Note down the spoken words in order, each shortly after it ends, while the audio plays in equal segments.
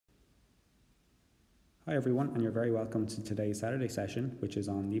Hi everyone, and you're very welcome to today's Saturday session, which is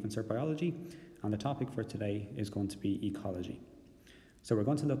on Leaving Cert Biology, and the topic for today is going to be ecology. So we're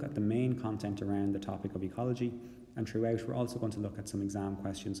going to look at the main content around the topic of ecology, and throughout we're also going to look at some exam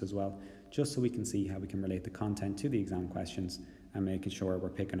questions as well, just so we can see how we can relate the content to the exam questions and making sure we're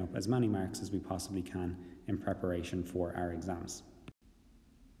picking up as many marks as we possibly can in preparation for our exams.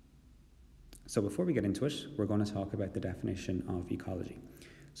 So before we get into it, we're going to talk about the definition of ecology.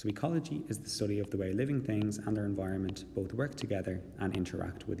 So ecology is the study of the way living things and their environment both work together and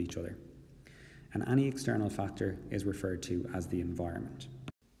interact with each other. And any external factor is referred to as the environment.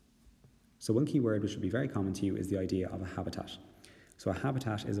 So one key word which will be very common to you is the idea of a habitat. So a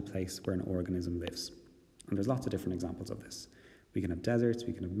habitat is a place where an organism lives. And there's lots of different examples of this. We can have deserts,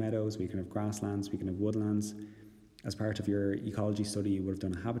 we can have meadows, we can have grasslands, we can have woodlands. As part of your ecology study, you would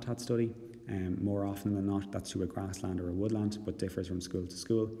have done a habitat study. More often than not, that's to a grassland or a woodland, but differs from school to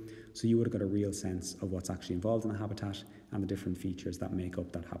school. So you would have got a real sense of what's actually involved in a habitat and the different features that make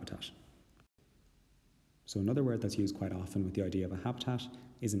up that habitat. So another word that's used quite often with the idea of a habitat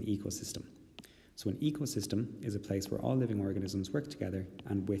is an ecosystem. So an ecosystem is a place where all living organisms work together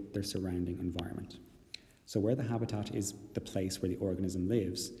and with their surrounding environment. So where the habitat is the place where the organism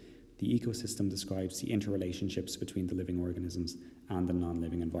lives, the ecosystem describes the interrelationships between the living organisms and the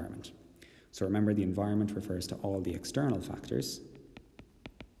non-living environment. So remember, the environment refers to all the external factors.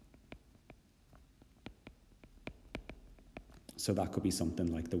 So that could be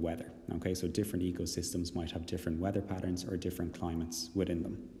something like the weather. Okay, so different ecosystems might have different weather patterns or different climates within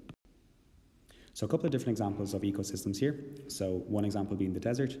them. So a couple of different examples of ecosystems here. So one example being the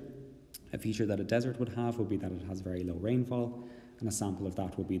desert. A feature that a desert would have would be that it has very low rainfall, and a sample of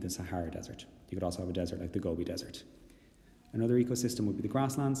that would be the Sahara Desert. You could also have a desert like the Gobi Desert. Another ecosystem would be the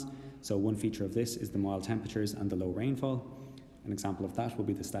grasslands. So one feature of this is the mild temperatures and the low rainfall. An example of that would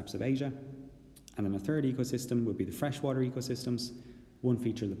be the steppes of Asia. And then a third ecosystem would be the freshwater ecosystems. One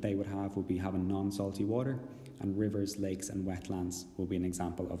feature that they would have would be having non-salty water, and rivers, lakes and wetlands will be an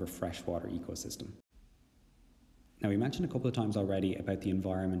example of a freshwater ecosystem. Now, we mentioned a couple of times already about the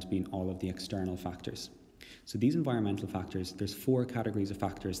environment being all of the external factors. So these environmental factors, there's 4 categories of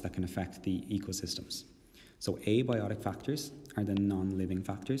factors that can affect the ecosystems. So abiotic factors are the non-living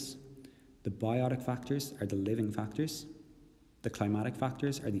factors. The biotic factors are the living factors. The climatic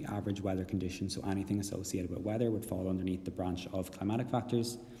factors are the average weather conditions, so anything associated with weather would fall underneath the branch of climatic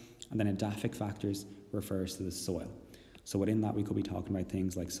factors. And then edaphic factors refers to the soil. So within that, we could be talking about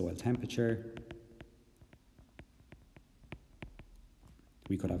things like soil temperature.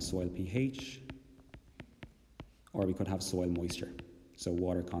 We could have soil pH, or we could have soil moisture, so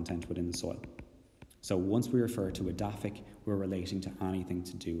water content within the soil. So once we refer to edaphic, we're relating to anything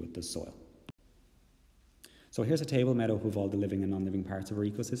to do with the soil. So here's a table made up of all the living and non-living parts of our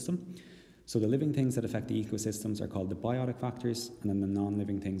ecosystem. So the living things that affect the ecosystems are called the biotic factors, and then the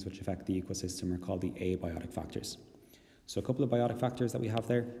non-living things which affect the ecosystem are called the abiotic factors. So a couple of biotic factors that we have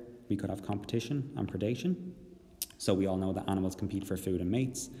there, we could have competition and predation. So we all know that animals compete for food and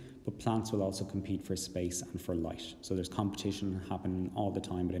mates, but plants will also compete for space and for light. So there's competition happening all the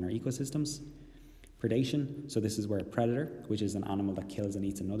time within our ecosystems. Predation, so this is where a predator, which is an animal that kills and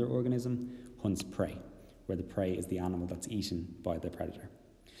eats another organism, hunts prey, where the prey is the animal that's eaten by the predator.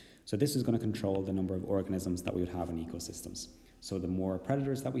 So this is going to control the number of organisms that we would have in ecosystems. So the more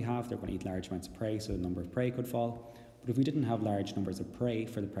predators that we have, they're going to eat large amounts of prey, so the number of prey could fall. But if we didn't have large numbers of prey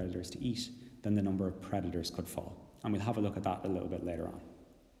for the predators to eat, then the number of predators could fall. And we'll have a look at that a little bit later on.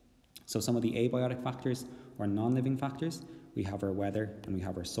 So some of the abiotic factors or non-living factors, we have our weather and we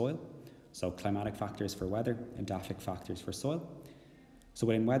have our soil. So climatic factors for weather, edaphic factors for soil. So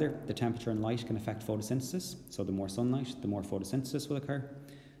within weather, the temperature and light can affect photosynthesis. So the more sunlight, the more photosynthesis will occur.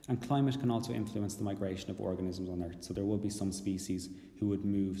 And climate can also influence the migration of organisms on Earth. So there will be some species who would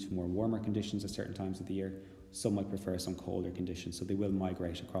move to more warmer conditions at certain times of the year. Some might prefer some colder conditions, so they will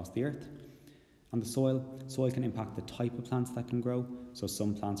migrate across the Earth. And the soil can impact the type of plants that can grow. So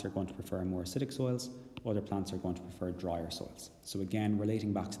some plants are going to prefer more acidic soils, other plants are going to prefer drier soils. So again,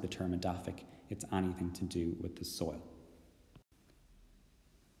 relating back to the term edaphic, it's anything to do with the soil.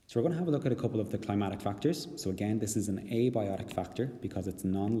 So we're going to have a look at a couple of the climatic factors. So again, this is an abiotic factor because it's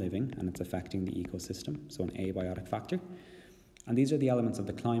non-living and it's affecting the ecosystem. So an abiotic factor. And these are the elements of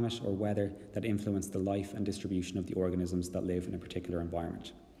the climate or weather that influence the life and distribution of the organisms that live in a particular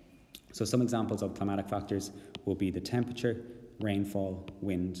environment. So some examples of climatic factors will be the temperature, rainfall,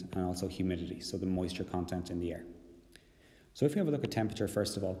 wind, and also humidity, so the moisture content in the air. So if we have a look at temperature,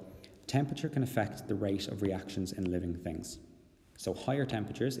 first of all, temperature can affect the rate of reactions in living things. So higher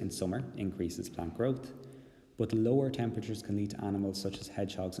temperatures in summer increases plant growth, but lower temperatures can lead to animals such as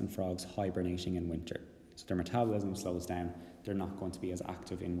hedgehogs and frogs hibernating in winter. So their metabolism slows down, they're not going to be as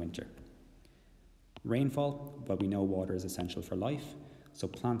active in winter. Rainfall, well, we know water is essential for life, so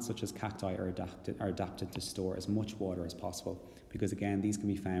plants such as cacti are adapted to store as much water as possible, because again, these can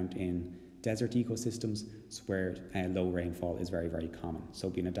be found in desert ecosystems where low rainfall is very, very common. So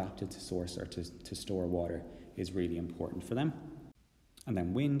being adapted to source or to store water is really important for them. And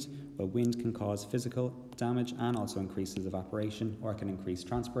then wind, well, wind can cause physical damage and also increases evaporation, or it can increase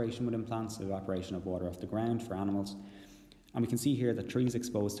transpiration within plants, evaporation of water off the ground for animals. And we can see here that trees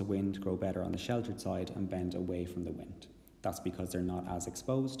exposed to wind grow better on the sheltered side and bend away from the wind. That's because they're not as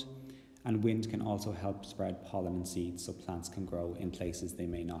exposed. And wind can also help spread pollen and seeds so plants can grow in places they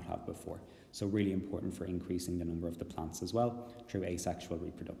may not have before. So really important for increasing the number of the plants as well through asexual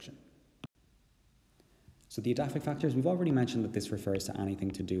reproduction. So the edaphic factors, we've already mentioned that this refers to anything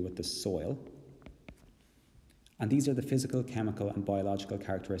to do with the soil. And these are the physical, chemical and biological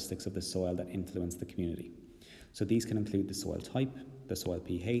characteristics of the soil that influence the community. So these can include the soil type, the soil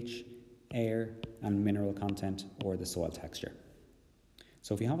pH, air and mineral content, or the soil texture.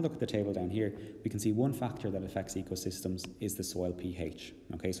 So if we have a look at the table down here, we can see one factor that affects ecosystems is the soil pH.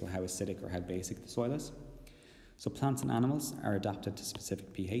 Okay, so how acidic or how basic the soil is. So plants and animals are adapted to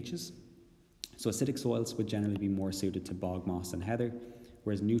specific pHs. So acidic soils would generally be more suited to bog moss and heather,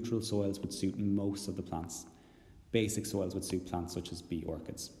 whereas neutral soils would suit most of the plants. Basic soils would suit plants such as bee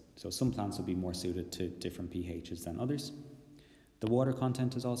orchids. So some plants would be more suited to different pHs than others. The water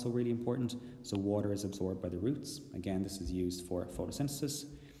content is also really important. So water is absorbed by the roots. Again, this is used for photosynthesis.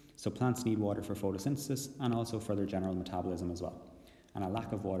 So plants need water for photosynthesis and also for their general metabolism as well. And a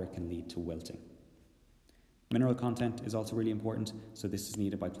lack of water can lead to wilting. Mineral content is also really important. So this is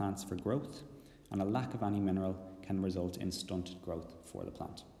needed by plants for growth. And a lack of any mineral can result in stunted growth for the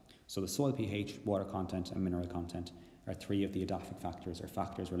plant. So the soil pH, water content and mineral content are three of the edaphic factors, or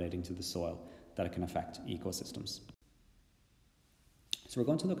factors relating to the soil that can affect ecosystems. So we're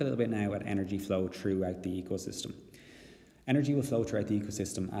going to look a little bit now at energy flow throughout the ecosystem. Energy will flow throughout the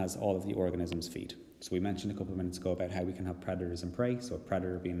ecosystem as all of the organisms feed. So we mentioned a couple of minutes ago about how we can have predators and prey, so a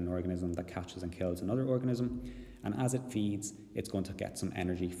predator being an organism that catches and kills another organism, and as it feeds, it's going to get some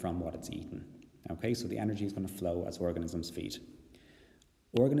energy from what it's eaten. Okay, so the energy is going to flow as organisms feed.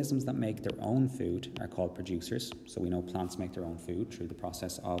 Organisms that make their own food are called producers. So we know plants make their own food through the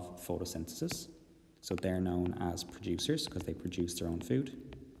process of photosynthesis. So they're known as producers because they produce their own food.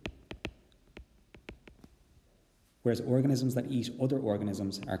 Whereas organisms that eat other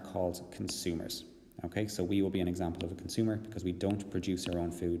organisms are called consumers. Okay, so we will be an example of a consumer because we don't produce our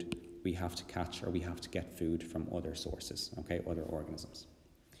own food. We have to catch or we have to get food from other sources, okay, other organisms.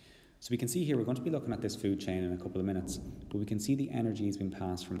 So we can see here, we're going to be looking at this food chain in a couple of minutes, but we can see the energy is being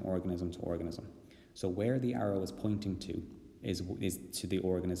passed from organism to organism. So where the arrow is pointing to is to the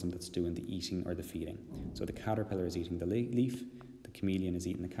organism that's doing the eating or the feeding. So the caterpillar is eating the leaf, the chameleon is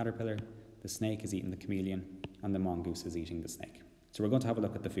eating the caterpillar, the snake is eating the chameleon, and the mongoose is eating the snake. So we're going to have a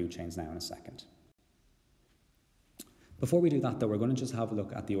look at the food chains now in a second. Before we do that though, we're going to just have a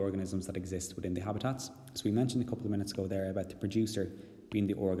look at the organisms that exist within the habitats. So we mentioned a couple of minutes ago there about the producer being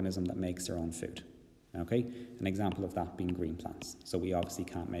the organism that makes their own food. Okay, an example of that being green plants. So we obviously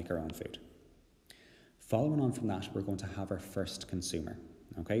can't make our own food. Following on from that, we're going to have our first consumer.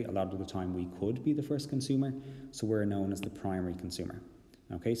 Okay, a lot of the time we could be the first consumer, so we're known as the primary consumer.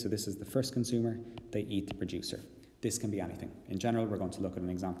 Okay, so this is the first consumer, they eat the producer. This can be anything. In general, we're going to look at an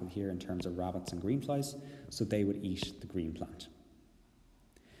example here in terms of rabbits and greenflies, so they would eat the green plant.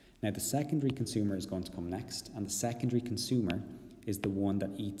 Now the secondary consumer is going to come next, and the secondary consumer is the one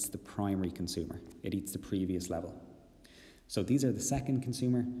that eats the primary consumer. It eats the previous level. So these are the second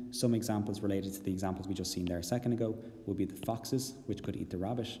consumer. Some examples related to the examples we just seen there a second ago would be the foxes, which could eat the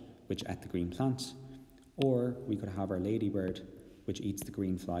rabbit, which ate the green plant, or we could have our ladybird, which eats the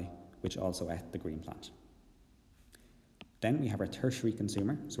green fly, which also ate the green plant. Then we have our tertiary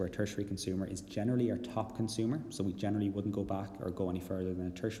consumer. So our tertiary consumer is generally our top consumer. So we generally wouldn't go back or go any further than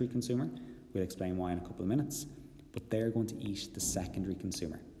a tertiary consumer. We'll explain why in a couple of minutes. But they're going to eat the secondary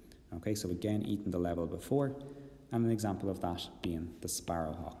consumer. Okay, so again, eating the level before, and an example of that being the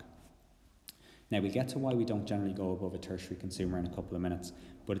sparrowhawk. Now we'll get to why we don't generally go above a tertiary consumer in a couple of minutes,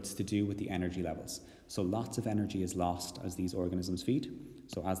 but it's to do with the energy levels. So lots of energy is lost as these organisms feed.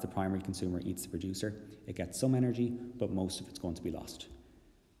 So as the primary consumer eats the producer, it gets some energy, but most of it's going to be lost.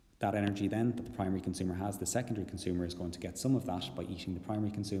 That energy then that the primary consumer has, the secondary consumer is going to get some of that by eating the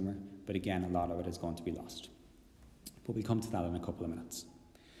primary consumer, but again, a lot of it is going to be lost. But we'll come to that in a couple of minutes.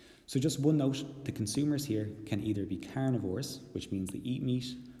 So just one note, the consumers here can either be carnivores, which means they eat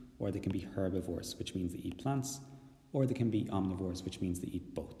meat, or they can be herbivores, which means they eat plants, or they can be omnivores, which means they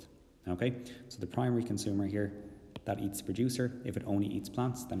eat both. Okay, so So the primary consumer here, that eats the producer. If it only eats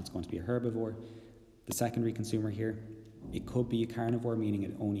plants, then it's going to be a herbivore. The secondary consumer here, it could be a carnivore, meaning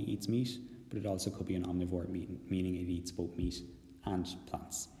it only eats meat, but it also could be an omnivore, meaning it eats both meat and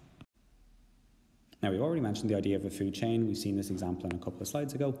plants. Now, we've already mentioned the idea of a food chain. We've seen this example on a couple of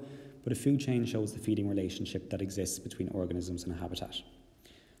slides ago, but a food chain shows the feeding relationship that exists between organisms and a habitat.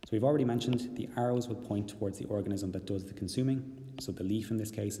 So we've already mentioned the arrows will point towards the organism that does the consuming. So the leaf in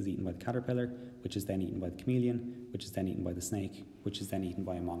this case is eaten by the caterpillar, which is then eaten by the chameleon, which is then eaten by the snake, which is then eaten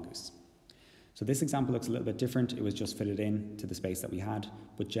by a mongoose. So this example looks a little bit different. It was just fitted in to the space that we had,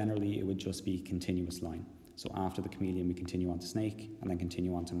 but generally it would just be continuous line. So after the chameleon, we continue on to snake and then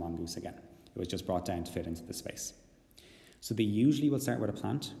continue on to mongoose again. It was just brought down to fit into the space. So they usually will start with a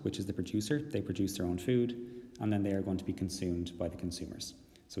plant, which is the producer. They produce their own food, and then they are going to be consumed by the consumers.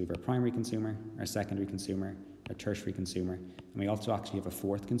 So we have our primary consumer, our secondary consumer, our tertiary consumer, and we also actually have a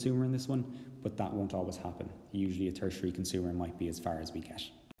fourth consumer in this one, but that won't always happen. Usually a tertiary consumer might be as far as we get.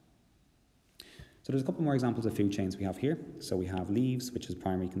 So there's a couple more examples of food chains we have here. So we have leaves, which is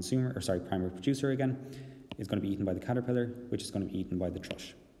primary producer again, is going to be eaten by the caterpillar, which is going to be eaten by the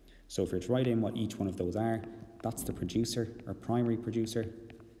thrush. So if you're to write in what each one of those are, that's the producer, or primary producer.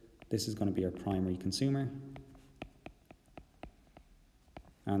 This is going to be our primary consumer.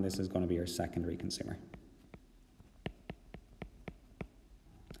 And this is going to be our secondary consumer.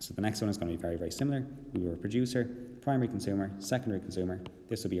 So the next one is going to be very, very similar. We were a producer, primary consumer, secondary consumer.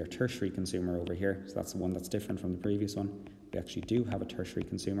 This will be our tertiary consumer over here. So that's the one that's different from the previous one. We actually do have a tertiary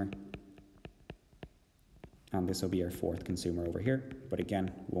consumer. And this will be our fourth consumer over here. But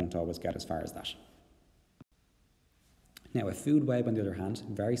again, won't always get as far as that. Now, a food web, on the other hand,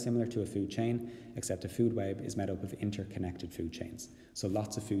 very similar to a food chain, except a food web is made up of interconnected food chains. So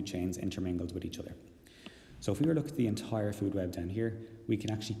lots of food chains intermingled with each other. So if we were to look at the entire food web down here, we can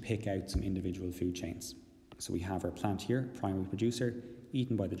actually pick out some individual food chains. So we have our plant here, primary producer,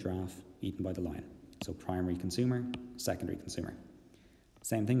 eaten by the giraffe, eaten by the lion. So primary consumer, secondary consumer.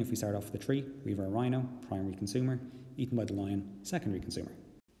 Same thing if we start off with the tree, we have our rhino, primary consumer, eaten by the lion, secondary consumer.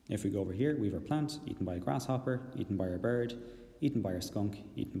 If we go over here, we have our plant, eaten by a grasshopper, eaten by our bird, eaten by our skunk,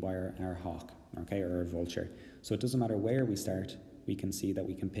 eaten by our hawk, okay, or our vulture. So it doesn't matter where we start, we can see that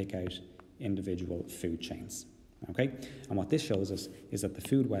we can pick out individual food chains, okay? And what this shows us is that the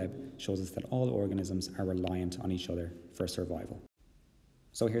food web shows us that all organisms are reliant on each other for survival.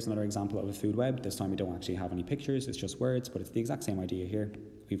 So here's another example of a food web. This time we don't actually have any pictures, it's just words, but it's the exact same idea here.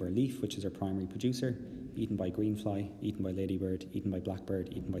 We have our leaf, which is our primary producer, eaten by greenfly, eaten by ladybird, eaten by blackbird,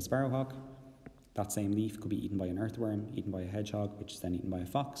 eaten by sparrowhawk. That same leaf could be eaten by an earthworm, eaten by a hedgehog, which is then eaten by a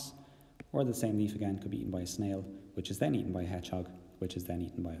fox. Or the same leaf again could be eaten by a snail, which is then eaten by a hedgehog, which is then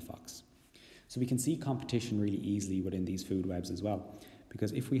eaten by a fox. So we can see competition really easily within these food webs as well.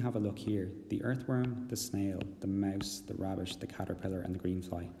 Because if we have a look here, the earthworm, the snail, the mouse, the rabbit, the caterpillar and the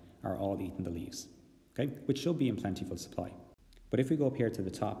greenfly are all eating the leaves, okay? Which should be in plentiful supply. But if we go up here to the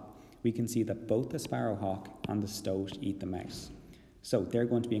top, we can see that both the sparrowhawk and the stoat eat the mouse. So they're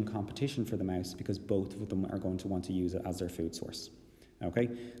going to be in competition for the mouse because both of them are going to want to use it as their food source, okay?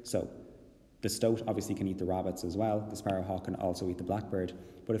 So the stoat obviously can eat the rabbits as well. The sparrowhawk can also eat the blackbird.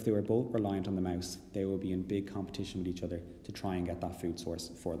 But if they were both reliant on the mouse, they would be in big competition with each other to try and get that food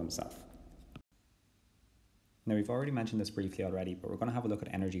source for themselves. Now, we've already mentioned this briefly already, but we're going to have a look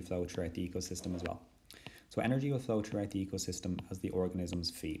at energy flow throughout the ecosystem as well. So energy will flow throughout the ecosystem as the organisms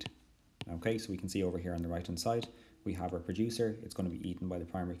feed. Okay, so we can see over here on the right hand side, we have our producer. It's going to be eaten by the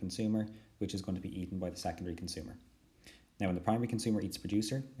primary consumer, which is going to be eaten by the secondary consumer. Now, when the primary consumer eats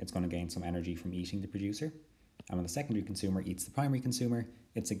producer, it's going to gain some energy from eating the producer. And when the secondary consumer eats the primary consumer,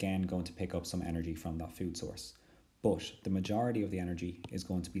 it's again going to pick up some energy from that food source. But the majority of the energy is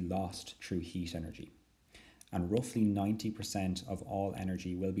going to be lost through heat energy. And roughly 90% of all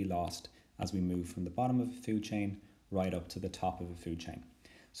energy will be lost as we move from the bottom of a food chain right up to the top of a food chain.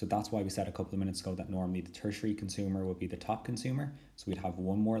 So that's why we said a couple of minutes ago that normally the tertiary consumer would be the top consumer. So we'd have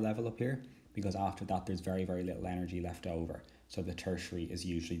one more level up here, because after that there's very, very little energy left over. So the tertiary is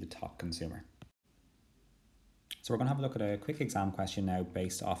usually the top consumer. So we're going to have a look at a quick exam question now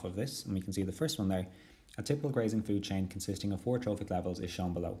based off of this, and we can see the first one there. A typical grazing food chain consisting of 4 trophic levels is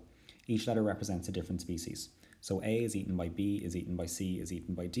shown below. Each letter represents a different species. So A is eaten by B, is eaten by C, is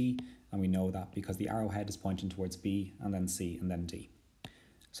eaten by D, and we know that because the arrowhead is pointing towards B and then C and then D.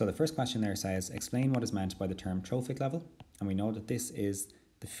 So the first question there says, explain what is meant by the term trophic level, and we know that this is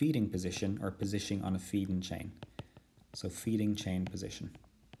the feeding position or position on a feeding chain. So feeding chain position.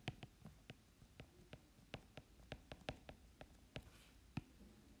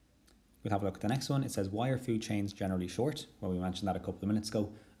 We'll have a look at the next one. It says, why are food chains generally short? Well, we mentioned that a couple of minutes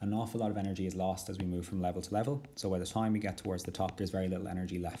ago. An awful lot of energy is lost as we move from level to level. So by the time we get towards the top, there's very little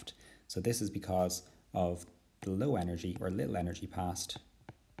energy left. So this is because of the low energy or little energy passed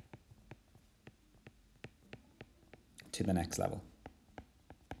to the next level.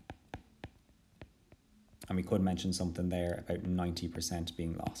 And we could mention something there about 90%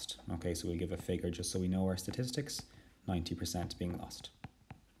 being lost. Okay, so we'll give a figure just so we know our statistics, 90% being lost.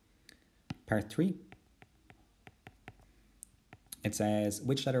 Part 3. It says,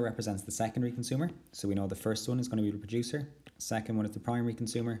 which letter represents the secondary consumer? So we know the first one is going to be the producer, second one is the primary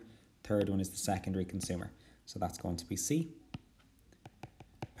consumer, third one is the secondary consumer. So that's going to be C.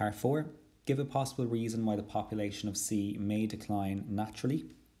 Part 4. Give a possible reason why the population of C may decline naturally.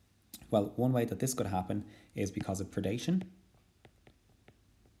 Well, one way that this could happen is because of predation.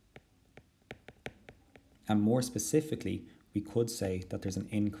 And more specifically, we could say that there's an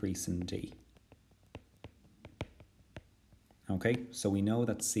increase in D. Okay, so we know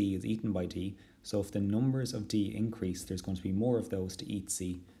that C is eaten by D. So if the numbers of D increase, there's going to be more of those to eat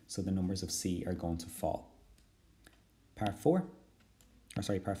C. So the numbers of C are going to fall. Part 5.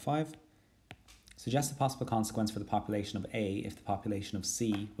 Suggest a possible consequence for the population of A if the population of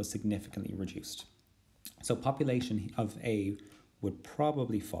C was significantly reduced. So population of A would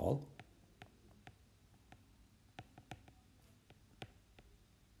probably fall.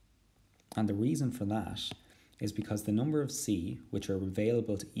 And the reason for that is because the number of C which are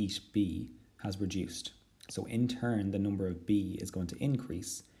available to eat B has reduced. So in turn, the number of B is going to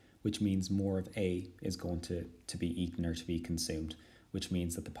increase, which means more of A is going to be eaten or to be consumed, which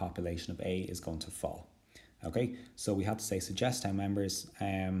means that the population of A is going to fall. Okay, so we had to say suggest how members,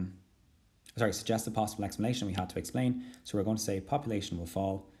 suggest a possible explanation we had to explain. So we're going to say population will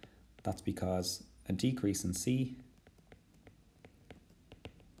fall. That's because a decrease in C,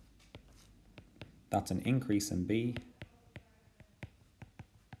 that's an increase in B,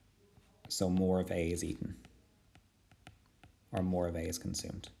 so more of A is eaten, or more of A is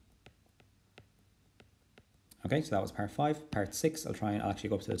consumed. Okay, so that was part 5. Part 6, I'll actually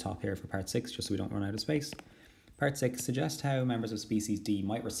go up to the top here for part 6, just so we don't run out of space. Part 6, suggest how members of species D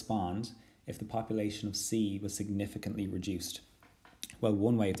might respond if the population of C was significantly reduced. Well,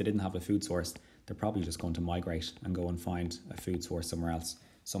 one way, if they didn't have a food source, they're probably just going to migrate and go and find a food source somewhere else.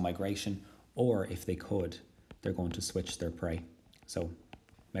 So migration, or if they could, they're going to switch their prey. So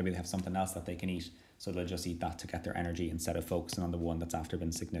maybe they have something else that they can eat, so they'll just eat that to get their energy instead of focusing on the one that's after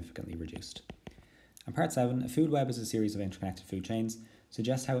been significantly reduced. And part 7, a food web is a series of interconnected food chains.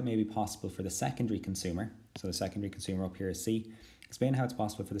 Suggest how it may be possible for the secondary consumer, so the secondary consumer up here is C, explain how it's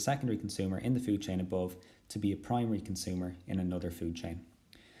possible for the secondary consumer in the food chain above to be a primary consumer in another food chain.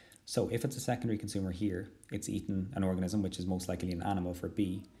 So if it's a secondary consumer here, it's eaten an organism, which is most likely an animal for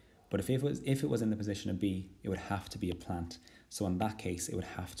B, but if it was in the position of B, it would have to be a plant. So in that case, it would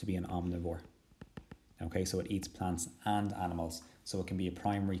have to be an omnivore. Okay, so it eats plants and animals, so it can be a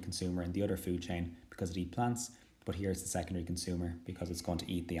primary consumer in the other food chain because it eats plants, but here's the secondary consumer because it's going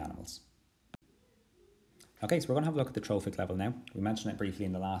to eat the animals. Okay, so we're going to have a look at the trophic level now. We mentioned it briefly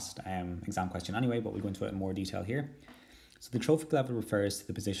in the last exam question anyway, but we'll go into it in more detail here. So the trophic level refers to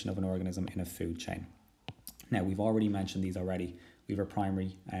the position of an organism in a food chain. Now, we've already mentioned these already. We have a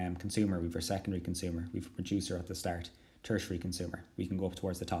primary consumer, we have a secondary consumer, we have a producer at the start, tertiary consumer. We can go up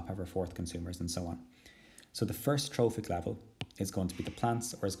towards the top, have our fourth consumers, and so on. So the first trophic level is going to be the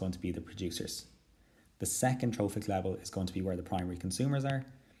plants, or is going to be the producers. The second trophic level is going to be where the primary consumers are.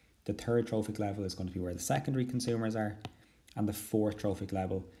 The third trophic level is going to be where the secondary consumers are. And the fourth trophic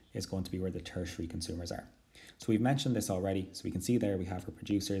level is going to be where the tertiary consumers are. So we've mentioned this already. So we can see there we have our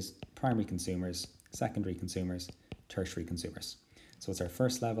producers, primary consumers, secondary consumers, tertiary consumers. So it's our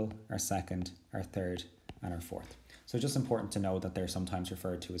first level, our second, our third, and our fourth. So it's just important to know that they're sometimes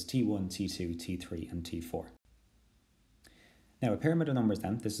referred to as T1, T2, T3, and T4. Now, a pyramid of numbers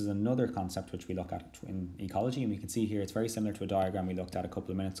then, this is another concept which we look at in ecology, and we can see here it's very similar to a diagram we looked at a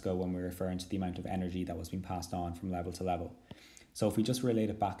couple of minutes ago when we were referring to the amount of energy that was being passed on from level to level. So if we just relate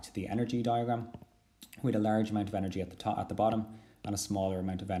it back to the energy diagram, we had a large amount of energy at the bottom, and a smaller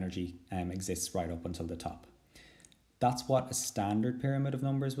amount of energy exists right up until the top. That's what a standard pyramid of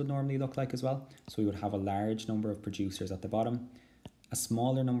numbers would normally look like as well. So we would have a large number of producers at the bottom, a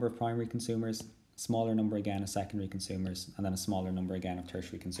smaller number of primary consumers, smaller number again of secondary consumers, and then a smaller number again of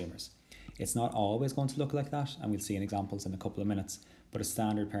tertiary consumers. It's not always going to look like that, and we'll see in examples in a couple of minutes, but a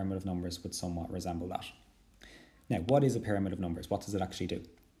standard pyramid of numbers would somewhat resemble that. Now, what is a pyramid of numbers? What does it actually do?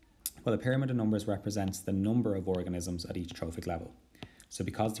 Well, a pyramid of numbers represents the number of organisms at each trophic level. So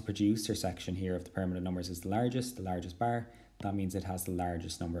because the producer section here of the pyramid of numbers is the largest bar, that means it has the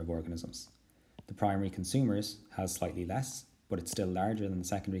largest number of organisms. The primary consumers has slightly less, but it's still larger than the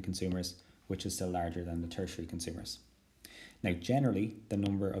secondary consumers, which is still larger than the tertiary consumers. Now, generally, the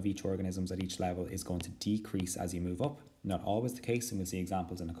number of each organisms at each level is going to decrease as you move up. Not always the case, and we'll see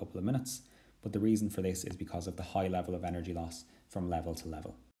examples in a couple of minutes, but the reason for this is because of the high level of energy loss from level to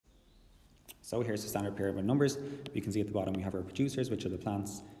level. So here's the standard pyramid of numbers. We can see at the bottom we have our producers, which are the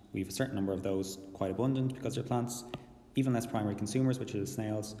plants. We have a certain number of those, quite abundant because they're plants, even less primary consumers, which are the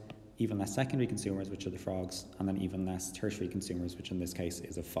snails, even less secondary consumers, which are the frogs, and then even less tertiary consumers, which in this case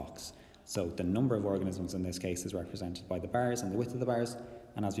is a fox. So the number of organisms in this case is represented by the bars and the width of the bars,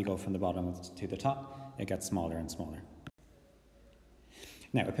 and as we go from the bottom to the top, it gets smaller and smaller.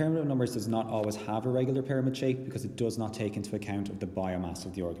 Now, a pyramid of numbers does not always have a regular pyramid shape because it does not take into account of the biomass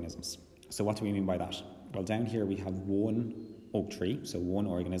of the organisms. So what do we mean by that? Well, down here we have one oak tree, so one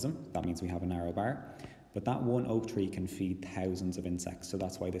organism. That means we have a narrow bar. But that one oak tree can feed thousands of insects, so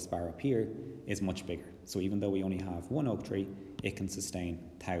that's why this bar up here is much bigger. So even though we only have one oak tree, it can sustain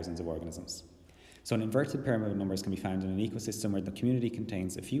thousands of organisms. So an inverted pyramid of numbers can be found in an ecosystem where the community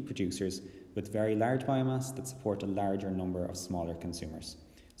contains a few producers with very large biomass that support a larger number of smaller consumers.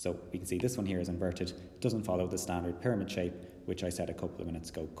 So we can see this one here is inverted. It doesn't follow the standard pyramid shape, which I said a couple of minutes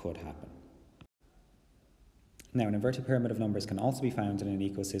ago could happen. Now, an inverted pyramid of numbers can also be found in an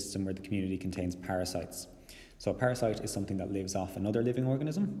ecosystem where the community contains parasites. So a parasite is something that lives off another living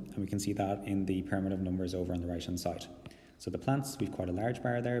organism, and we can see that in the pyramid of numbers over on the right hand side. So the plants, we've quite a large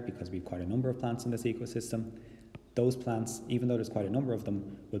bar there because we've quite a number of plants in this ecosystem. Those plants, even though there's quite a number of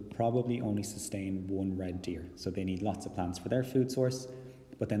them, will probably only sustain one red deer. So they need lots of plants for their food source,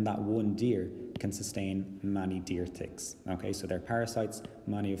 but then that one deer can sustain many deer ticks. Okay, so they're parasites,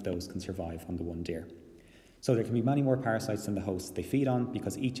 many of those can survive on the one deer. So there can be many more parasites than the host they feed on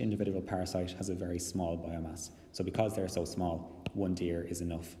because each individual parasite has a very small biomass. So because they're so small, one deer is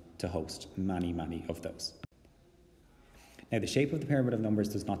enough to host many, many of those. Now, the shape of the pyramid of numbers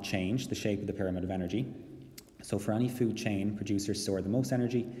does not change the shape of the pyramid of energy. So for any food chain, producers store the most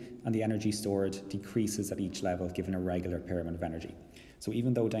energy, and the energy stored decreases at each level given a regular pyramid of energy. So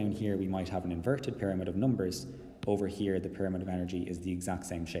even though down here we might have an inverted pyramid of numbers, over here the pyramid of energy is the exact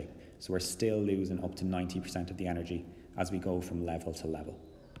same shape. So we're still losing up to 90% of the energy as we go from level to level.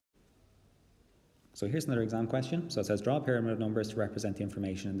 So here's another exam question. So it says, draw a pyramid of numbers to represent the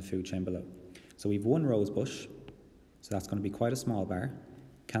information in the food chain below. So we've one rose bush, so that's going to be quite a small bar,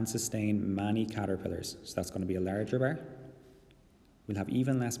 can sustain many caterpillars, so that's going to be a larger bar. We'll have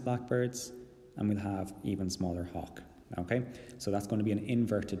even less blackbirds, and we'll have even smaller hawk. Okay, so that's going to be an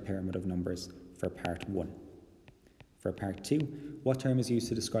inverted pyramid of numbers for part 1. For part 2, what term is used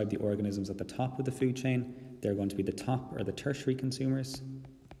to describe the organisms at the top of the food chain? They're going to be the top or the tertiary consumers.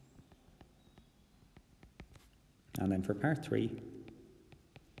 And then for part 3,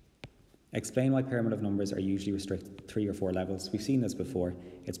 explain why pyramid of numbers are usually restricted to 3 or 4 levels. We've seen this before.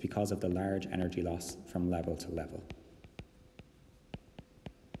 It's because of the large energy loss from level to level.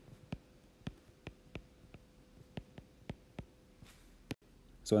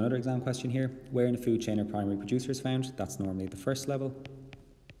 So another exam question here, where in a food chain are primary producers found? That's normally the first level.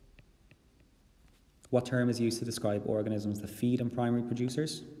 What term is used to describe organisms that feed on primary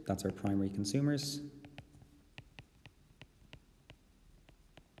producers? That's our primary consumers.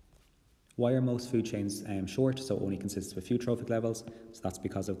 Why are most food chains short, so only consists of a few trophic levels? So that's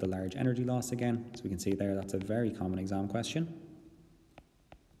because of the large energy loss again. So we can see there that's a very common exam question.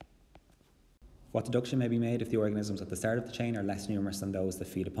 What deduction may be made if the organisms at the start of the chain are less numerous than those that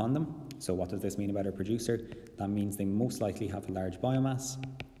feed upon them? So what does this mean about our producer? That means they most likely have a large biomass.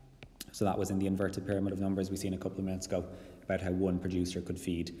 So that was in the inverted pyramid of numbers we seen a couple of minutes ago about how one producer could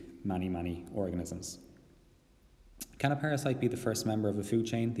feed many, many organisms. Can a parasite be the first member of a food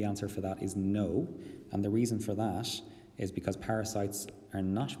chain? The answer for that is no. And the reason for that is because parasites are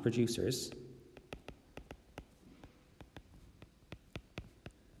not producers.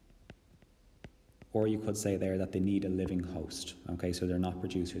 Or you could say there that they need a living host. Okay, so they're not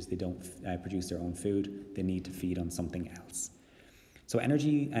producers. They don't produce their own food. They need to feed on something else. So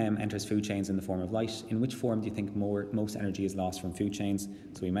energy enters food chains in the form of light. In which form do you think most energy is lost from food chains?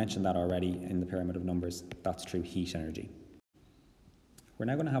 So we mentioned that already in the pyramid of numbers. That's through heat energy. We're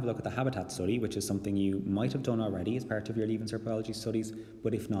now going to have a look at the habitat study, which is something you might have done already as part of your Leaving Cert Biology studies,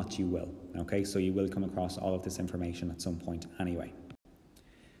 but if not, you will. Okay, so you will come across all of this information at some point anyway.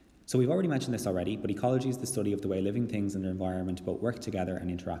 So we've already mentioned this already, but ecology is the study of the way living things in their environment both work together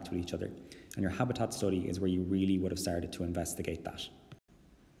and interact with each other. And your habitat study is where you really would have started to investigate that.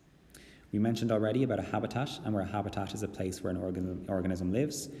 We mentioned already about a habitat, and where a habitat is a place where an organism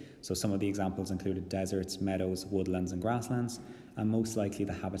lives. So some of the examples included deserts, meadows, woodlands and grasslands, and most likely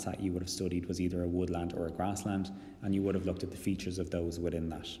the habitat you would have studied was either a woodland or a grassland, and you would have looked at the features of those within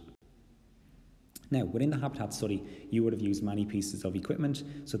that. Now, within the habitat study, you would have used many pieces of equipment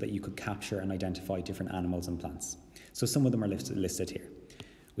so that you could capture and identify different animals and plants. So some of them are listed here.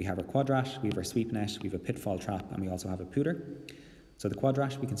 We have our quadrat, we have our sweep net, we have a pitfall trap, and we also have a pooter. So the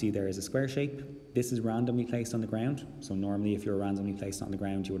quadrat, we can see there is a square shape. This is randomly placed on the ground. So normally if you're randomly placed on the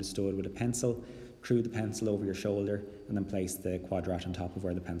ground, you would have stood with a pencil, drew the pencil over your shoulder, and then placed the quadrat on top of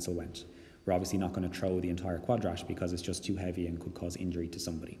where the pencil went. We're obviously not going to throw the entire quadrat because it's just too heavy and could cause injury to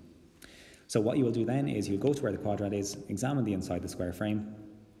somebody. So what you will do then is you'll go to where the quadrat is, examine the inside the square frame,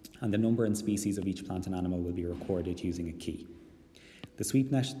 and the number and species of each plant and animal will be recorded using a key. The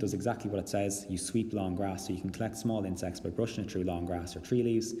sweep net does exactly what it says. You sweep long grass, so you can collect small insects by brushing it through long grass or tree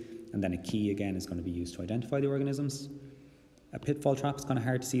leaves, and then a key again is going to be used to identify the organisms. A pitfall trap is kind of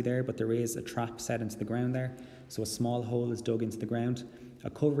hard to see there, but there is a trap set into the ground there. So a small hole is dug into the ground. A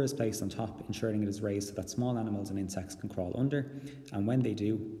cover is placed on top, ensuring it is raised so that small animals and insects can crawl under, and when they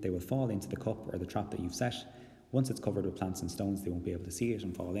do, they will fall into the cup or the trap that you've set. Once it's covered with plants and stones, they won't be able to see it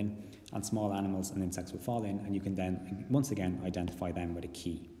and fall in, and small animals and insects will fall in, and you can then, once again, identify them with a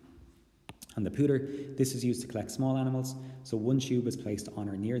key. And the pooter, this is used to collect small animals. So one tube is placed on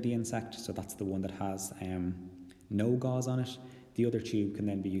or near the insect, so that's the one that has no gauze on it. The other tube can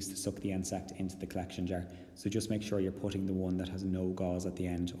then be used to suck the insect into the collection jar. So just make sure you're putting the one that has no gauze at the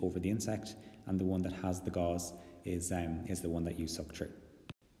end over the insect, and the one that has the gauze is the one that you suck through.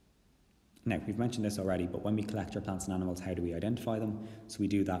 Now, we've mentioned this already, but when we collect our plants and animals, how do we identify them? So we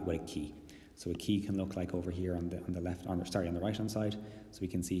do that with a key. So a key can look like over here on the right hand side. So we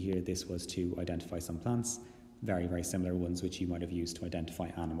can see here this was to identify some plants, very, very similar ones which you might have used to identify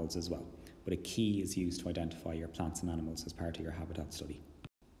animals as well. But a key is used to identify your plants and animals as part of your habitat study.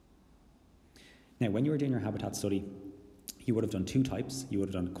 Now, when you were doing your habitat study, you would have done two types. You would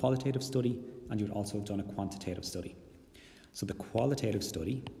have done a qualitative study, and you would also have done a quantitative study. So the qualitative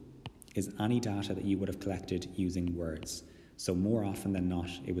study is any data that you would have collected using words. So more often than not,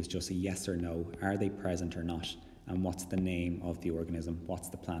 it was just a yes or no, are they present or not, and what's the name of the organism, what's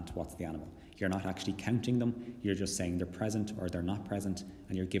the plant, what's the animal. You're not actually counting them, you're just saying they're present or they're not present,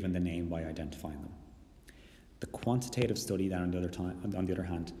 and you're given the name by identifying them. The quantitative study then on the other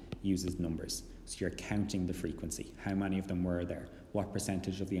hand uses numbers. So you're counting the frequency, how many of them were there, what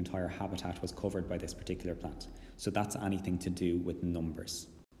percentage of the entire habitat was covered by this particular plant. So that's anything to do with numbers.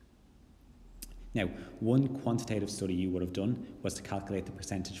 Now, one quantitative study you would have done was to calculate the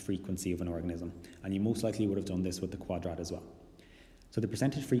percentage frequency of an organism, and you most likely would have done this with the quadrat as well. So the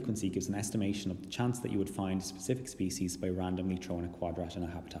percentage frequency gives an estimation of the chance that you would find a specific species by randomly throwing a quadrat in a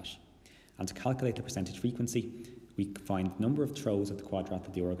habitat. And to calculate the percentage frequency, we find the number of throws of the quadrat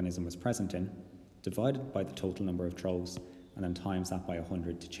that the organism was present in, divided by the total number of throws, and then times that by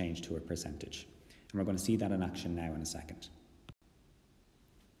 100 to change to a percentage. And we're going to see that in action now in a second.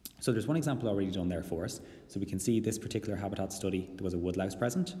 So there's one example already done there for us. So we can see this particular habitat study, there was a woodlouse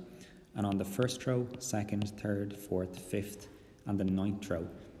present, and on the first throw, second, third, fourth, fifth, and the 9th throw,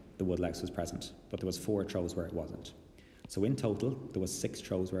 the woodlouse was present, but there was 4 throws where it wasn't. So in total, there was 6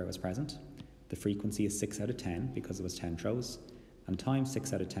 throws where it was present. The frequency is 6 out of 10 because it was 10 throws, and times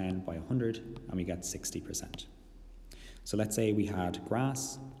 6 out of 10 by 100, and we get 60%. So let's say we had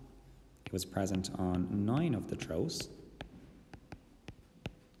grass, it was present on 9 of the throws,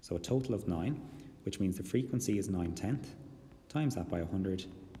 so a total of 9, which means the frequency is 9/10, times that by 100,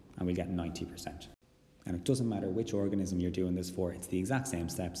 and we get 90%. And it doesn't matter which organism you're doing this for, it's the exact same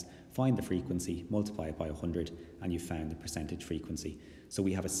steps. Find the frequency, multiply it by 100, and you found the percentage frequency. So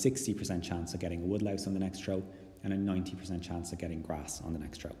we have a 60% chance of getting a woodlouse on the next throw, and a 90% chance of getting grass on the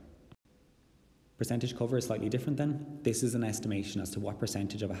next throw. Percentage cover is slightly different then. This is an estimation as to what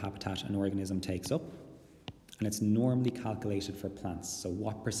percentage of a habitat an organism takes up, and it's normally calculated for plants. So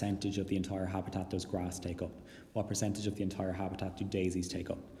what percentage of the entire habitat does grass take up? What percentage of the entire habitat do daisies take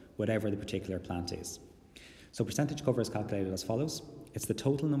up? Whatever the particular plant is. So percentage cover is calculated as follows. It's the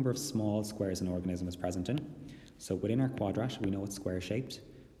total number of small squares an organism is present in. So within our quadrat, we know it's square shaped,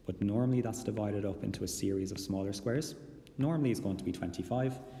 but normally that's divided up into a series of smaller squares. Normally it's going to be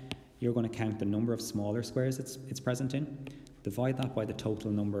 25. You're going to count the number of smaller squares it's present in, divide that by the total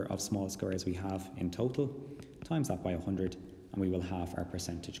number of small squares we have in total, times that by 100, and we will have our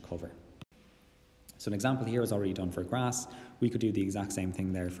percentage cover. So an example here is already done for grass. We could do the exact same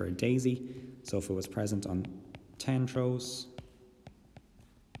thing there for a daisy. So if it was present on 10 throws,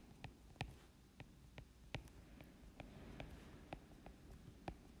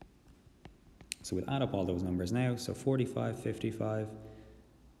 So we'll add up all those numbers now. So 45, 55,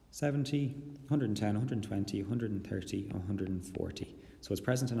 70, 110, 120, 130, 140. So it's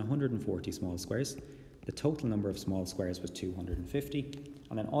present in 140 small squares. The total number of small squares was 250.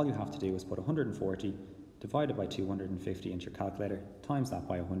 And then all you have to do is put 140 divided by 250 into your calculator, times that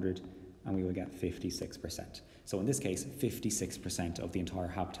by 100, and we will get 56%. So in this case, 56% of the entire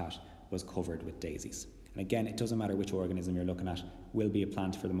habitat was covered with daisies. And again, it doesn't matter which organism you're looking at, will be a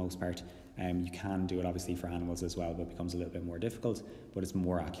plant for the most part. You can do it obviously for animals as well, but it becomes a little bit more difficult, but it's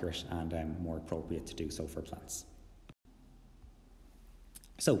more accurate and more appropriate to do so for plants.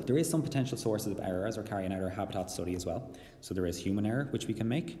 So there is some potential sources of error as we're carrying out our habitat study as well. So there is human error, which we can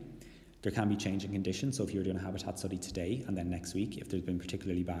make. There can be changing conditions. So if you're doing a habitat study today and then next week, if there's been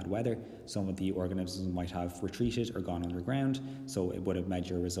particularly bad weather, some of the organisms might have retreated or gone underground, so it would have made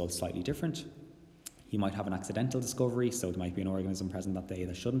your results slightly different. You might have an accidental discovery, so there might be an organism present that day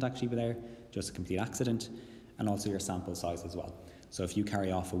that shouldn't actually be there, just a complete accident, and also your sample size as well. So if you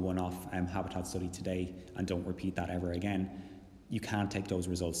carry off a one-off habitat study today and don't repeat that ever again, you can't take those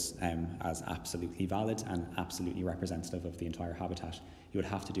results as absolutely valid and absolutely representative of the entire habitat. You would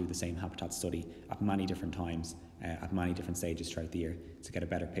have to do the same habitat study at many different times, at many different stages throughout the year to get a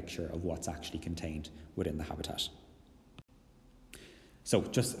better picture of what's actually contained within the habitat. So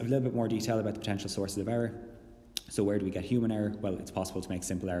just a little bit more detail about the potential sources of error. So where do we get human error? Well, it's possible to make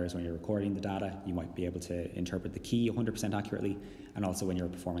simple errors when you're recording the data. You might be able to interpret the key 100% accurately, and also when you're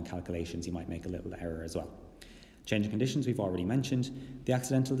performing calculations, you might make a little error as well. Changing conditions we've already mentioned. The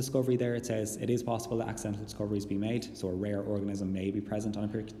accidental discovery there, it says it is possible that accidental discoveries be made, so a rare organism may be present on a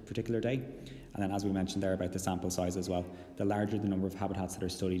particular day. And then as we mentioned there about the sample size as well, the larger the number of habitats that are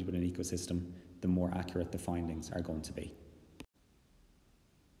studied within an ecosystem, the more accurate the findings are going to be.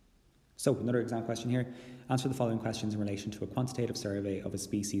 So another exam question here. Answer the following questions in relation to a quantitative survey of a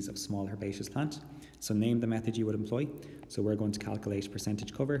species of small herbaceous plant. So name the method you would employ. So we're going to calculate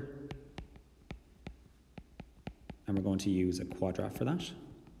percentage cover, and we're going to use a quadrat for that.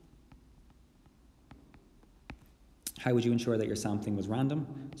 How would you ensure that your sampling was random?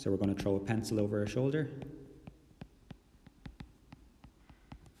 So we're going to throw a pencil over a shoulder.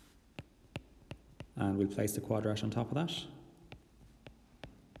 And we'll place the quadrat on top of that.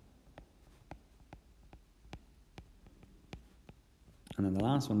 And then the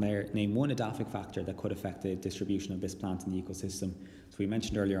last one there, name one edaphic factor that could affect the distribution of this plant in the ecosystem. So we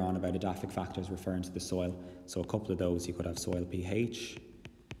mentioned earlier on about edaphic factors referring to the soil. So a couple of those, you could have soil pH,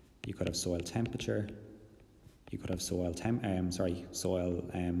 you could have soil temperature, you could have soil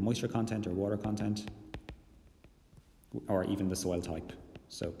moisture content or water content, or even the soil type.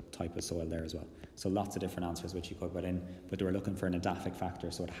 So type of soil there as well. So lots of different answers which you could put in, but they were looking for an edaphic factor,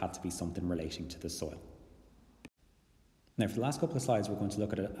 so it had to be something relating to the soil. Now, for the last couple of slides, we're going to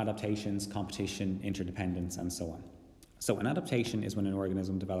look at adaptations, competition, interdependence, and so on. So an adaptation is when an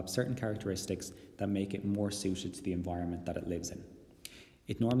organism develops certain characteristics that make it more suited to the environment that it lives in.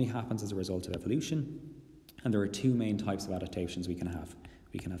 It normally happens as a result of evolution, and there are two main types of adaptations we can have.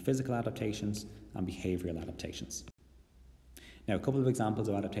 We can have physical adaptations and behavioural adaptations. Now, a couple of examples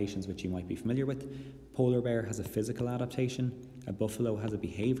of adaptations which you might be familiar with. Polar bear has a physical adaptation, a buffalo has a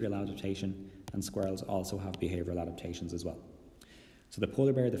behavioural adaptation, and squirrels also have behavioural adaptations as well. So the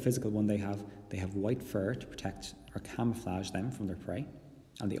polar bear, the physical one they have white fur to protect or camouflage them from their prey,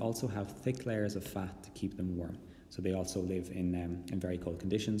 and they also have thick layers of fat to keep them warm. So they also live in very cold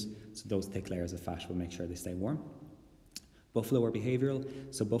conditions, so those thick layers of fat will make sure they stay warm. Buffalo are behavioural,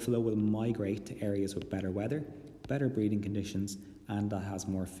 so buffalo will migrate to areas with better weather, better breeding conditions, and that has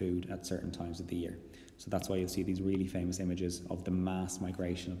more food at certain times of the year. So that's why you'll see these really famous images of the mass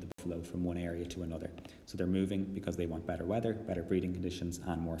migration of the buffalo from one area to another. So they're moving because they want better weather, better breeding conditions,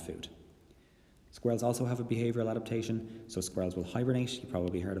 and more food. Squirrels also have a behavioural adaptation, so squirrels will hibernate. You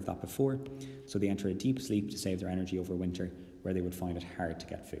probably heard of that before. So they enter a deep sleep to save their energy over winter, where they would find it hard to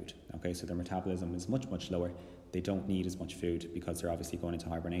get food. Okay, so their metabolism is much, much lower. They don't need as much food because they're obviously going into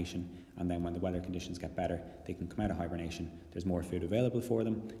hibernation, and then when the weather conditions get better, they can come out of hibernation, there's more food available for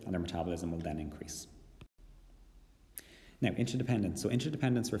them, and their metabolism will then increase. Now, interdependence. So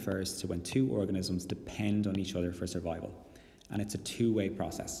interdependence refers to when two organisms depend on each other for survival, and it's a two-way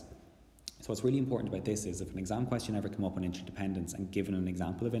process. So what's really important about this is if an exam question ever come up on interdependence and given an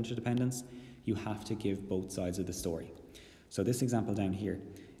example of interdependence, you have to give both sides of the story. So this example down here,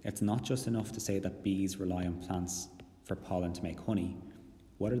 it's not just enough to say that bees rely on plants for pollen to make honey.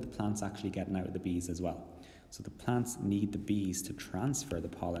 What are the plants actually getting out of the bees as well? So the plants need the bees to transfer the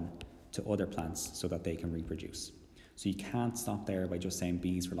pollen to other plants so that they can reproduce. So you can't stop there by just saying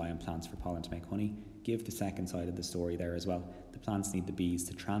bees rely on plants for pollen to make honey. give the second side of the story there as well. The plants need the bees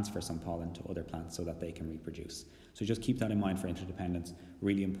to transfer some pollen to other plants so that they can reproduce. So just keep that in mind for interdependence.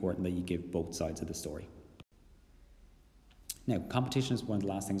 Really important that you give both sides of the story. Now, competition is one of the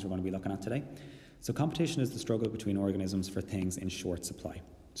last things we're going to be looking at today. So competition is the struggle between organisms for things in short supply.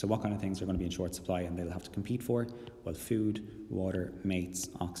 So what kind of things are going to be in short supply and they'll have to compete for? Well, food, water, mates,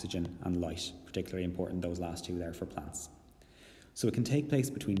 oxygen and light. Particularly important, those last two there for plants. So it can take place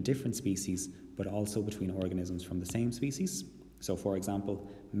between different species, but also between organisms from the same species. So for example,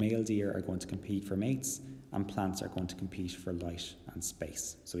 male deer are going to compete for mates and plants are going to compete for light and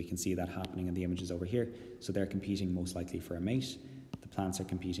space. So we can see that happening in the images over here. So they're competing most likely for a mate. The plants are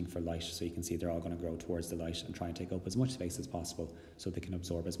competing for light, so you can see they're all going to grow towards the light and try and take up as much space as possible so they can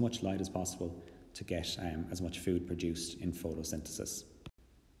absorb as much light as possible to get as much food produced in photosynthesis.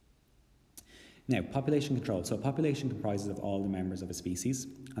 Now, population control. So a population comprises of all the members of a species,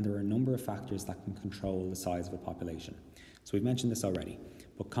 and there are a number of factors that can control the size of a population. So we've mentioned this already,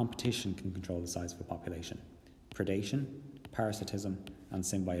 but competition can control the size of a population. Predation, parasitism, and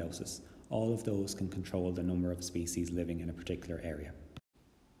symbiosis. All of those can control the number of species living in a particular area.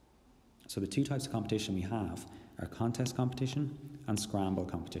 So the two types of competition we have are contest competition and scramble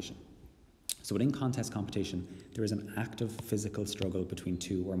competition. So within contest competition, there is an active physical struggle between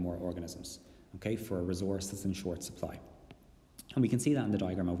two or more organisms, okay, for a resource that's in short supply. And we can see that in the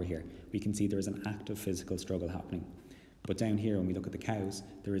diagram over here. We can see there is an active physical struggle happening. But down here, when we look at the cows,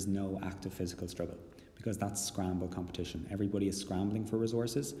 there is no active physical struggle because that's scramble competition. Everybody is scrambling for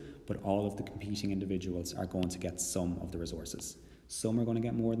resources, but all of the competing individuals are going to get some of the resources. Some are going to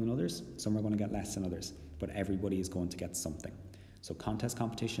get more than others, some are going to get less than others, but everybody is going to get something. So contest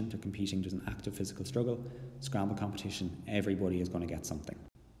competition, they're competing, there's an active physical struggle. Scramble competition, everybody is going to get something.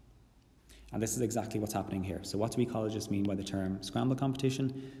 And this is exactly what's happening here. So what do ecologists mean by the term scramble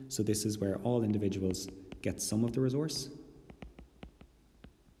competition? So this is where all individuals get some of the resource.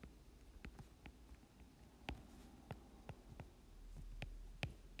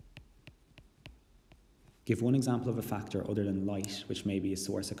 Give one example of a factor other than light, which may be a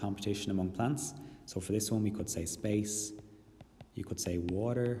source of competition among plants. So for this one, we could say space, you could say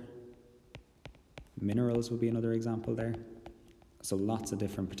water, minerals would be another example there. So lots of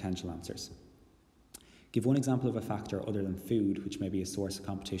different potential answers. Give one example of a factor other than food, which may be a source of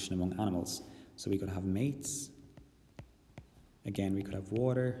competition among animals. So we could have mates, again we could have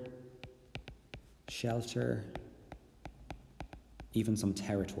water, shelter, even some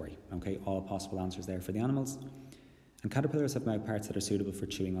territory, okay, all possible answers there for the animals. And caterpillars have mouth parts that are suitable for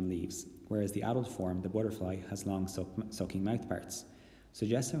chewing on leaves, whereas the adult form, the butterfly, has long sucking mouth parts.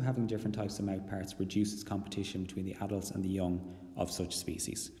 Suggests how having different types of mouth parts reduces competition between the adults and the young of such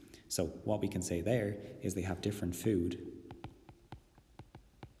species. So what we can say there is they have different food,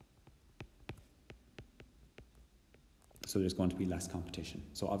 so there's going to be less competition.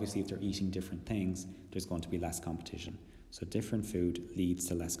 So obviously if they're eating different things, there's going to be less competition. So different food leads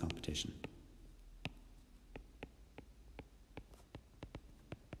to less competition.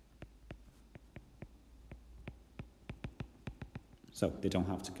 So they don't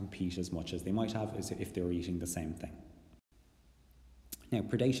have to compete as much as they might have as if they were eating the same thing. Now,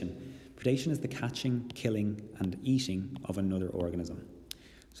 predation. Predation is the catching, killing, and eating of another organism.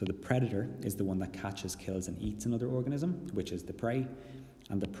 So the predator is the one that catches, kills, and eats another organism, which is the prey,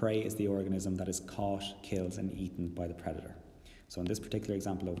 and the prey is the organism that is caught, killed, and eaten by the predator. So in this particular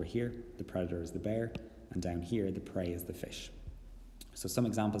example over here, the predator is the bear, and down here, the prey is the fish. So some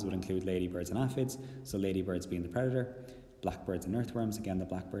examples would include ladybirds and aphids, so ladybirds being the predator, blackbirds and earthworms, again the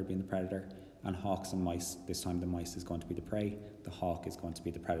blackbird being the predator, and hawks and mice. This time the mice is going to be the prey, the hawk is going to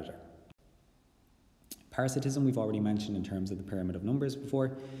be the predator. Parasitism we've already mentioned in terms of the pyramid of numbers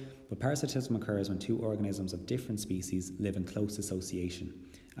before, but parasitism occurs when two organisms of different species live in close association,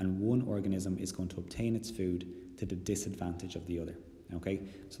 and one organism is going to obtain its food to the disadvantage of the other. Okay,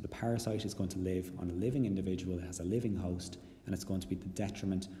 so the parasite is going to live on a living individual, it has a living host, and it's going to be the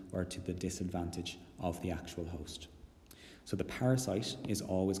detriment or to the disadvantage of the actual host. So the parasite is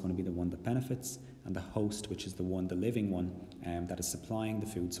always going to be the one that benefits, and the host, which is the one, the living one, that is supplying the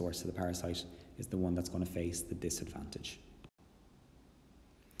food source to the parasite, is the one that's going to face the disadvantage.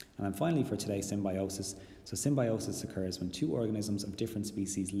 And then finally for today, symbiosis. So symbiosis occurs when two organisms of different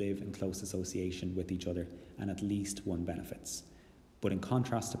species live in close association with each other and at least one benefits. But in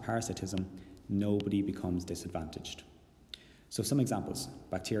contrast to parasitism, nobody becomes disadvantaged. So some examples: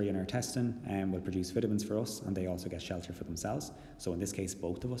 bacteria in our intestine will produce vitamins for us, and they also get shelter for themselves. So in this case,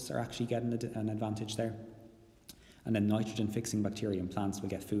 both of us are actually getting an advantage there. And then nitrogen fixing bacteria in plants will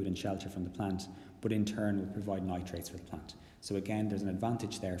get food and shelter from the plant, but in turn will provide nitrates for the plant. So again, there's an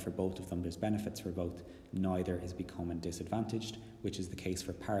advantage there for both of them. There's benefits for both. Neither is becoming disadvantaged, which is the case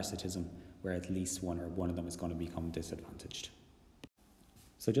for parasitism, where at least one of them is going to become disadvantaged.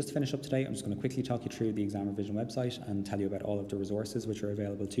 So just to finish up today, I'm just going to quickly talk you through the ExamRevision website and tell you about all of the resources which are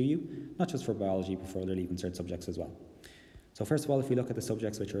available to you, not just for biology, but for other Leaving Cert subjects as well. So first of all, if we look at the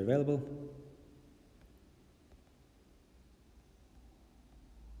subjects which are available,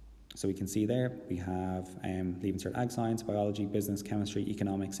 so we can see there, we have Leaving Cert Ag Science, Biology, Business, Chemistry,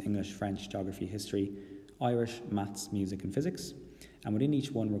 Economics, English, French, Geography, History, Irish, Maths, Music and Physics. And within each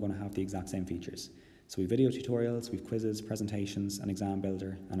one, we're going to have the exact same features. So we have video tutorials, we have quizzes, presentations, an exam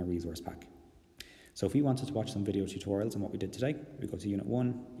builder, and a resource pack. So if we wanted to watch some video tutorials on what we did today, we go to Unit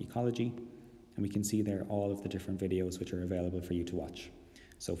 1, Ecology, and we can see there all of the different videos which are available for you to watch.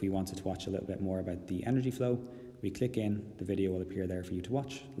 So if we wanted to watch a little bit more about the energy flow, we click in, the video will appear there for you to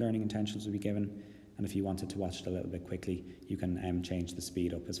watch, learning intentions will be given, and if you wanted to watch it a little bit quickly, you can change the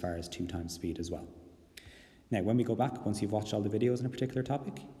speed up as far as 2 times speed as well. Now, when we go back, once you've watched all the videos on a particular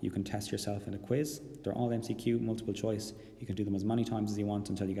topic, you can test yourself in a quiz. They're all MCQ, multiple choice. You can do them as many times as you want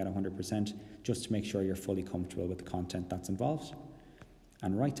until you get 100%, just to make sure you're fully comfortable with the content that's involved.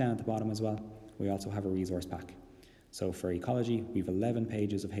 And right down at the bottom as well, we also have a resource pack. So for ecology, we have 11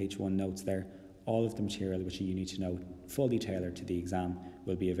 pages of H1 notes there. All of the material which you need to know, fully tailored to the exam,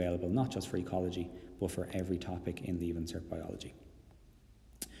 will be available not just for ecology, but for every topic in Leaving Cert Biology.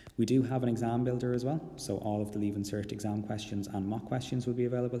 We do have an exam builder as well, so all of the Leaving Cert exam questions and mock questions will be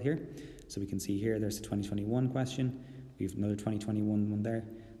available here. So we can see here there's a 2021 question, we have another 2021 one there,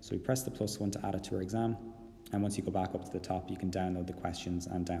 so we press the +1 to add it to our exam, and once you go back up to the top you can download the questions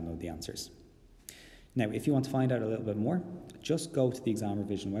and download the answers. Now if you want to find out a little bit more, just go to the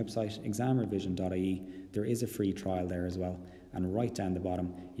ExamRevision website, examrevision.ie. There is a free trial there as well, and right down the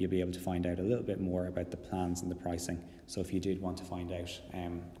bottom you'll be able to find out a little bit more about the plans and the pricing. So if you did want to find out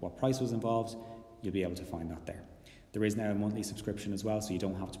what price was involved, you'll be able to find that there. There is now a monthly subscription as well, so you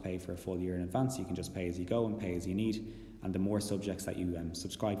don't have to pay for a full year in advance. You can just pay as you go and pay as you need, and the more subjects that you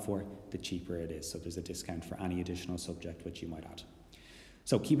subscribe for, the cheaper it is. So there's a discount for any additional subject which you might add.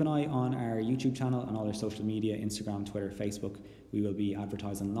 So keep an eye on our YouTube channel and all our social media, Instagram, Twitter, Facebook. We will be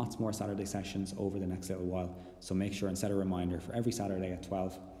advertising lots more Saturday sessions over the next little while, so make sure and set a reminder for every Saturday at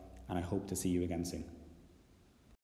 12, and I hope to see you again soon.